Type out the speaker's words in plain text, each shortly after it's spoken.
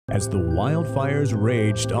As the wildfires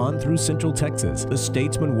raged on through central Texas, the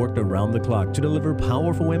Statesman worked around the clock to deliver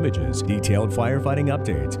powerful images, detailed firefighting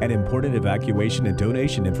updates, and important evacuation and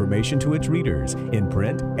donation information to its readers in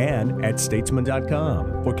print and at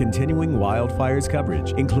statesman.com. For continuing wildfires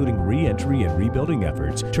coverage, including re-entry and rebuilding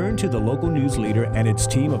efforts, turn to the local news leader and its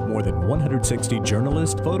team of more than 160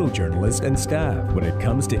 journalists, photojournalists, and staff. When it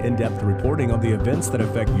comes to in-depth reporting on the events that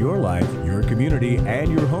affect your life, your community,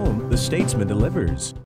 and your home, the Statesman delivers.